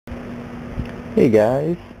Hey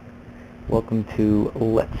guys, welcome to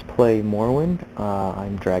Let's Play Morrowind.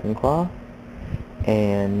 I'm Dragonclaw,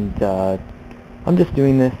 and I'm just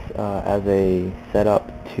doing this as a setup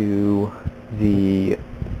to the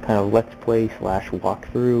kind of Let's Play slash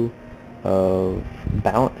walkthrough of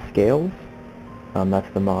Balanced Scales. That's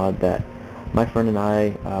the mod that my friend and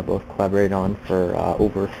I both collaborated on for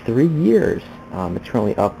over 3 years. It's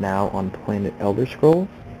currently up now on Planet Elder Scrolls,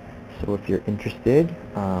 so if you're interested,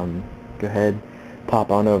 go ahead,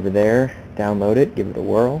 pop on over there, download it, give it a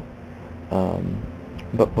whirl.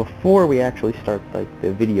 But before we actually start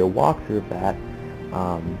the video walkthrough of that,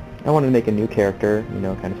 I wanted to make a new character,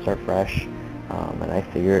 kind of start fresh, and I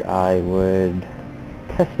figured I would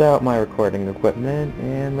test out my recording equipment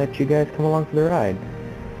and let you guys come along for the ride.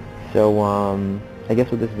 So I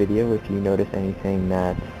guess with this video, if you notice anything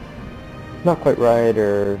that's not quite right,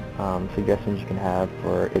 or suggestions you can have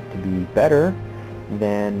for it to be better,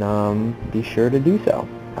 then be sure to do so.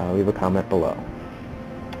 Leave a comment below.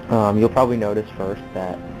 You'll probably notice first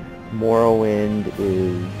that Morrowind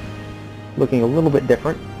is looking a little bit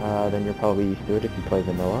different than you're probably used to it if you play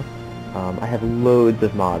vanilla. I have loads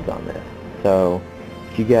of mods on this, so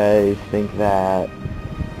if you guys think that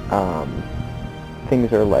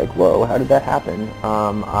things are like, whoa, how did that happen?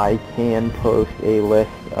 I can post a list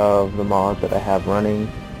of the mods that I have running.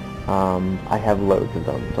 I have loads of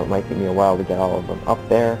them, so it might take me a while to get all of them up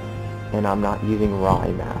there, and I'm not using raw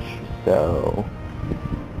mash, so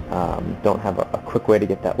don't have a quick way to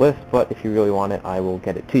get that list, but if you really want it, I will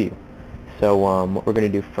get it to you. So what we're going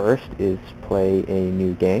to do first is play a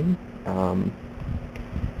new game,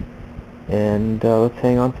 and let's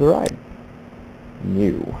hang on for the ride.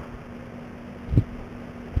 New.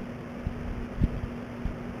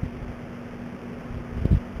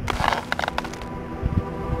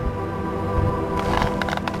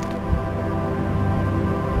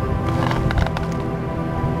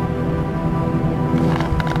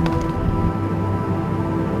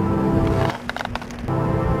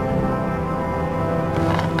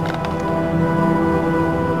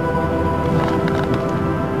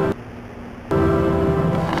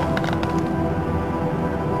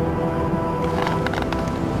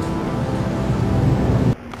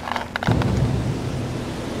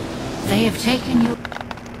 They have taken you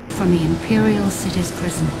from the Imperial City's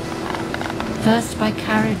prison, first by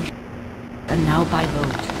carriage and now by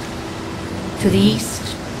boat. To the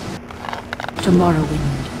east, to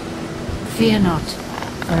Morrowind. Fear not,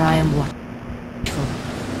 for I am watchful.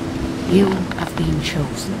 You have been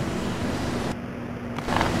chosen.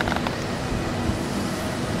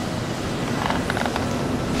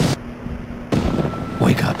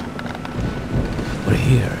 Wake up. We're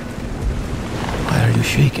here. Why are you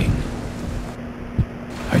shaking?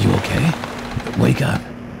 Are you okay? Wake up.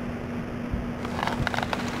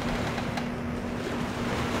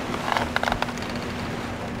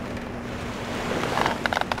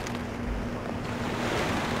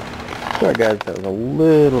 Sorry guys, that was a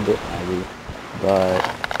little bit heavy, but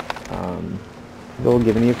they'll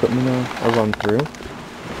give me equipment a run through.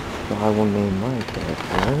 So I will name my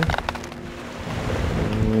character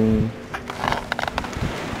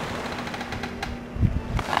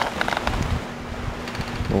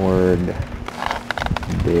Lord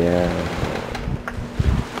Bear.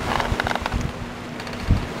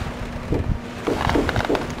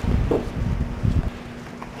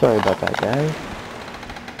 Sorry about that, guys.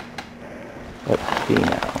 Let's see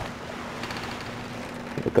now.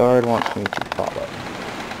 The guard wants me to follow. I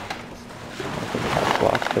think that's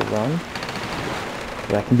blocked to run.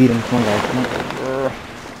 But I can beat him. Come on, guys. Come on.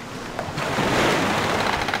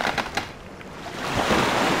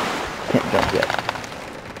 Can't jump yet.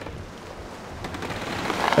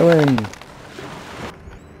 I win!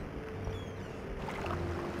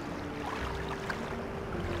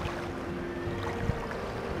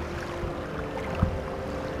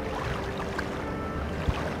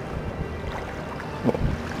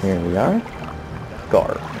 Here we are.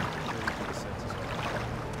 Guard.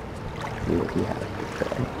 See what he has to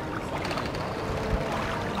say.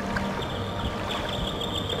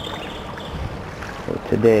 So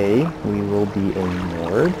today we will be a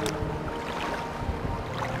Nord.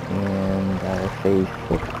 And our face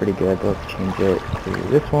looks pretty good. Let's change it to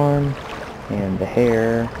this one. And the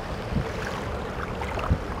hair.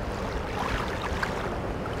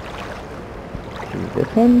 To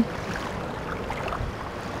this one.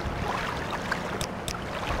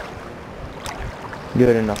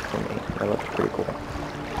 Good enough for me. That looks pretty cool.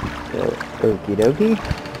 So, okie dokie.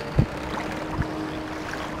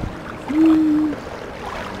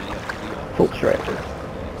 Full Strider.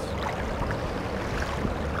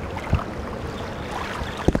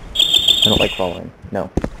 I don't like following.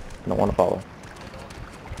 No. I don't want to follow.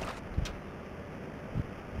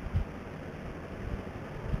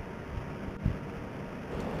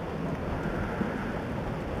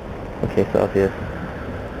 Okay, Celsius.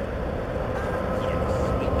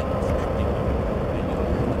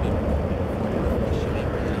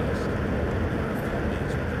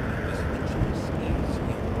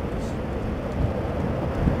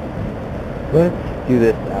 Let's do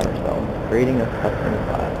this ourselves. Creating a custom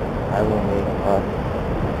class. I will make us...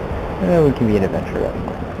 we can be an adventurer, that's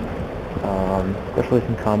fine. Specialist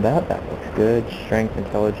in combat, that looks good. Strength,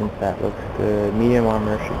 intelligence, that looks good. Medium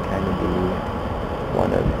armor should kind of be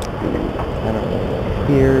one of the, I don't know,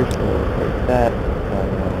 spears, so we'll take that.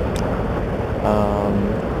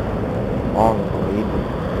 Long blade,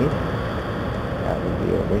 right? That would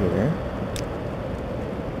be over here.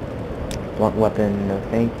 Blunt weapon, no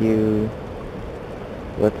thank you.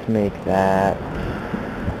 Let's make that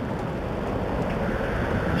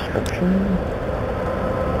destruction.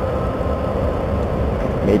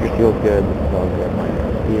 Major shield's good, this is all good.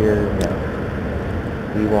 Minor spear, no.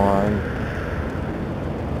 We want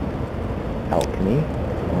alchemy. We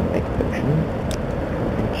want to make potions.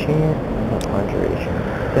 Enchant, no conjuration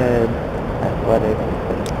instead. Athletics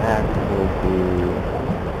instead of axe will be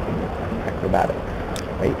acrobatics,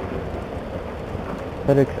 right?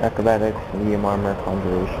 Athletics, acrobatics, medium armor,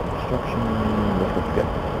 conjuration, destruction. This looks good.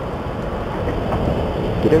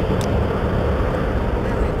 Get out.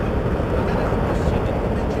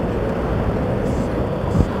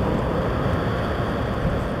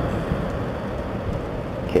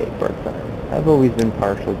 Okay, bird sign. I've always been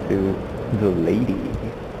partial to the lady.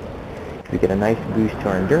 We get a nice boost to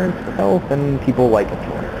our endurance, health, and people like it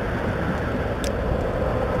more.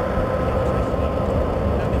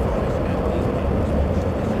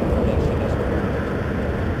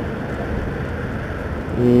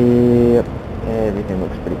 Yep, everything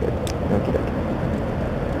looks pretty good. Okie dokie.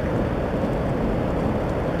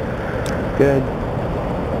 Good.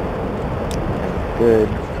 Good.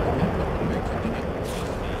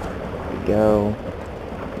 There we go.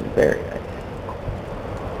 Very nice.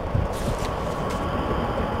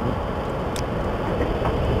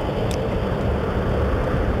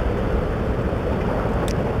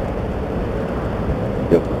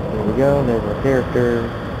 Yep, there we go. There's our character.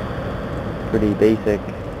 Pretty basic.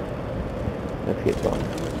 Let's get going.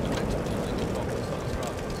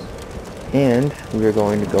 And we're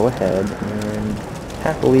going to go ahead and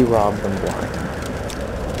happily rob them blind.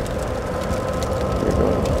 We're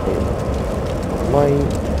going to save light.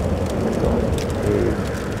 We're going to save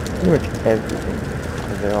pretty much everything,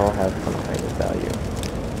 because they all have some kind of value.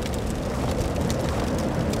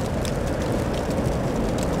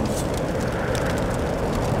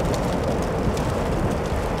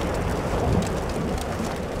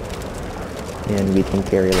 And we can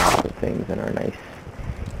carry lots of things in our nice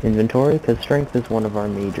inventory, because strength is one of our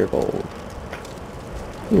major goals.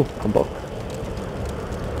 Ooh, a book.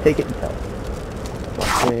 Take it and sell it.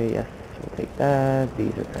 Okay, yes, we'll take that.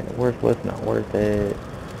 These are kind of worthless, not worth it.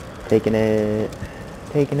 Taking it.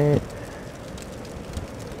 Taking it.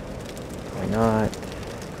 Why not?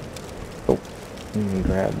 Oh, let me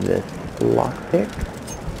grab this lockpick.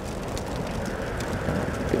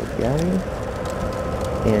 That's good, guys.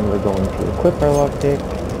 And we're going to equip our lockpick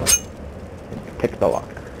and pick the lock.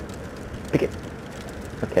 Pick it.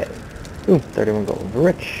 Okay. Ooh, 31 gold.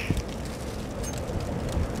 Rich.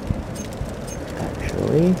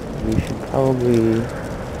 Actually, we should probably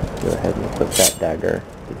go ahead and equip that dagger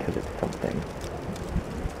because it's something.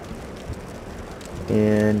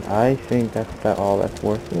 And I think that's about all that's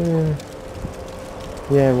worth.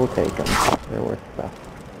 Yeah, we'll take them. They're worth stuff.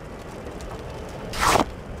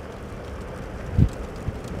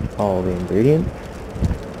 All the ingredients.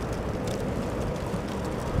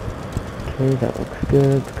 Okay, that looks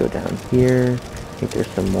good. Let's go down here. I think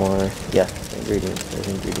there's some more. Yes, ingredients. There's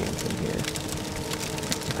ingredients in here.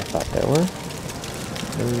 I thought there were.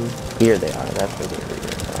 Here they are. That's where the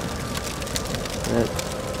ingredients are. Let's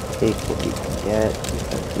take what we can get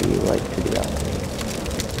because we like to do alchemy.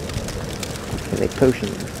 We can make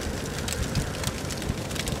potions.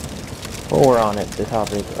 While we're on it, the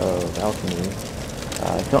topic of alchemy.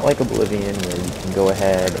 It's not like Oblivion where you can go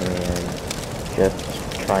ahead and just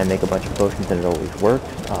try and make a bunch of potions and it always works.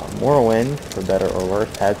 Morrowind, for better or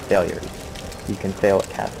worse, has failures. You can fail at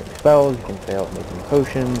casting spells, you can fail at making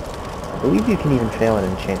potions. I believe you can even fail at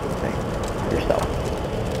enchanting things yourself.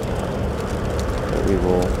 So we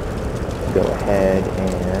will go ahead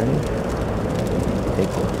and take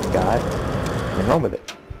what we've got and run with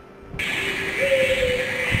it.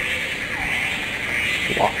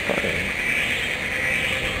 Walk starting.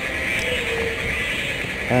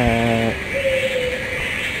 that.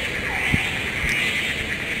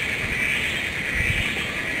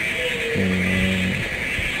 And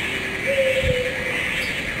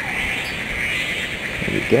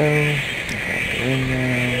there we go. We're in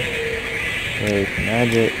now. There's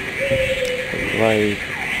magic. Light.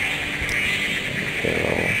 So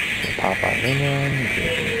we'll pop our ring on.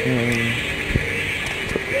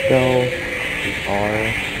 Put the spell. Use R.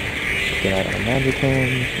 Get out our magic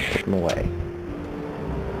hands. And put them away.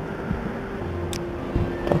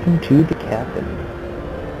 Talking to the captain.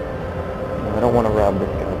 I don't want to rob this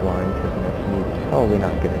guy blind because enough need is probably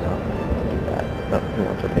not good enough to do that. No, he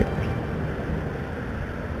wants our papers.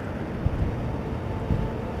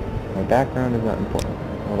 My background is not important.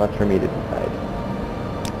 Well, that's for me to decide.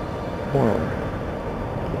 Morrowind.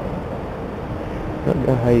 I don't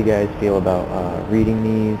know how you guys feel about reading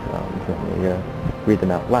these. You read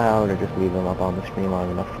them out loud or just leave them up on the screen long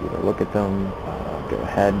enough for you to look at them. Go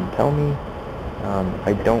ahead and tell me.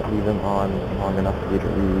 I don't leave them on long enough for you to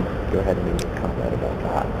read. Go ahead and leave a comment about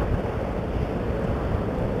that.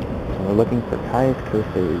 So we're looking for Caius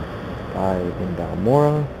Crusade in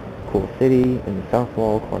Balmora, cool city, in the South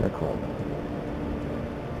Wall Corner Club.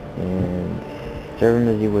 And serve him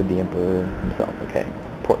as you would the Emperor himself. Okay,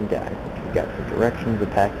 important guy. We got some directions, a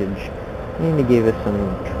package, and he gave us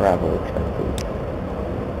some travel expenses.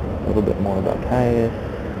 A little bit more about Caius.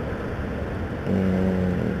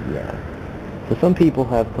 And yeah. So some people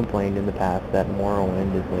have complained in the past that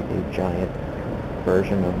Morrowind is like a giant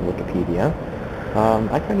version of Wikipedia.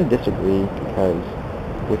 I kind of disagree because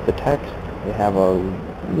with the text, they have a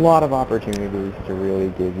lot of opportunities to really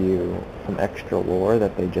give you some extra lore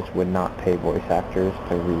that they just would not pay voice actors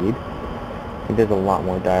to read. I think there's a lot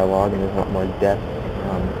more dialogue and there's a lot more depth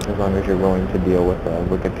as long as you're willing to deal with a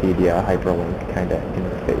Wikipedia hyperlink kind of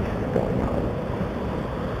interface going on.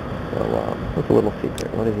 So what's a little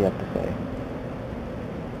secret? What does he have to say?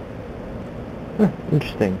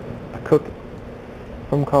 Interesting. A cook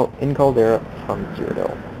in Caldera from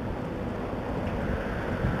Cyrodiil.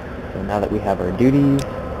 So now that we have our duties,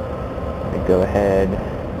 I'm going to go ahead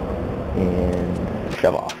and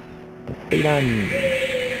shove off. Poseidon.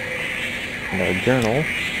 And our journal,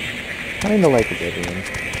 kind of like Oblivion,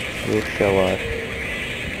 will show us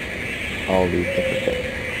all these different things.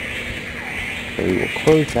 So we will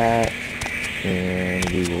close that, and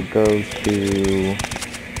we will go to...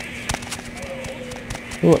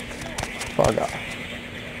 Look, Fargoth.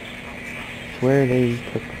 It's where they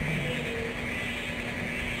took...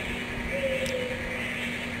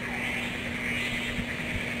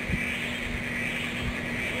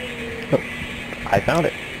 Oh, I found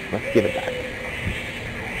it. Let's give it back.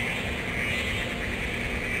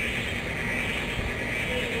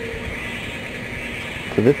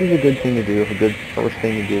 So this is a good thing to do, a good first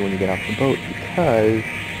thing to do when you get off the boat, because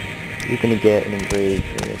you're going to get an engraved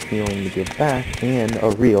and a feeling to give back, and a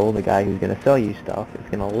real, the guy who's going to sell you stuff, is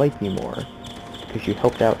going to like you more, because you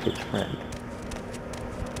helped out his friend.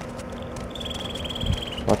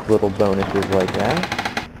 Lots of little bonuses like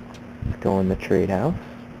that. Let's go in the trade house.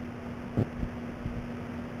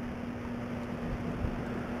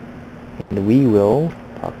 And we will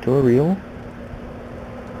talk to a real,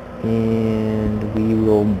 and we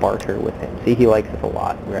will barter with him. See, he likes us a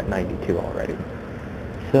lot. We're at 92 already.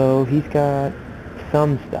 So he's got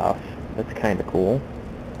some stuff that's kind of cool.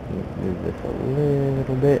 Move this a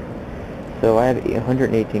little bit. So I have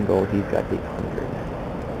 118 gold. He's got 800.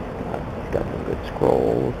 He's got some good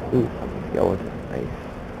scrolls. Ooh, some skeleton. Nice.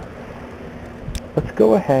 Let's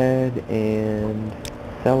go ahead and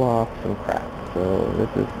sell off some crap. So this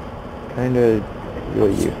is kind of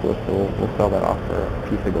really useless, so we'll sell that off for a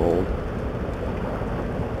piece of gold.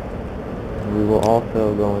 And we will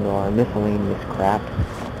also go into our miscellaneous crap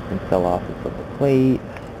and sell off the silver plate,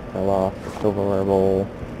 sell off the silverware bowl,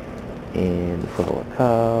 and the silverware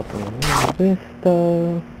cup, and all this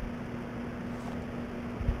stuff.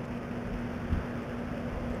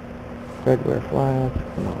 Redware flask,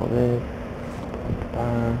 and all this.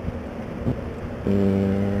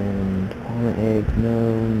 And almond eggs, no.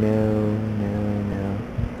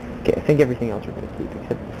 Okay, I think everything else we're going to keep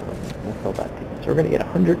except this one. We'll sell that too. So we're going to get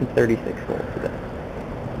 136 gold for this.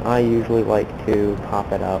 I usually like to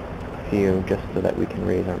pop it up a few just so that we can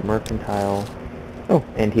raise our mercantile. Oh,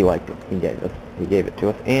 and he liked it. He gave it to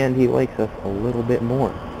us, and he likes us a little bit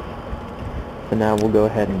more. So now we'll go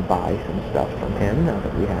ahead and buy some stuff from him now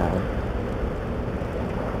that we have.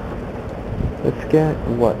 Let's get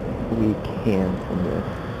what we can from this.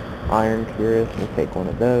 Iron Purist, we'll take one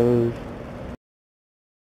of those.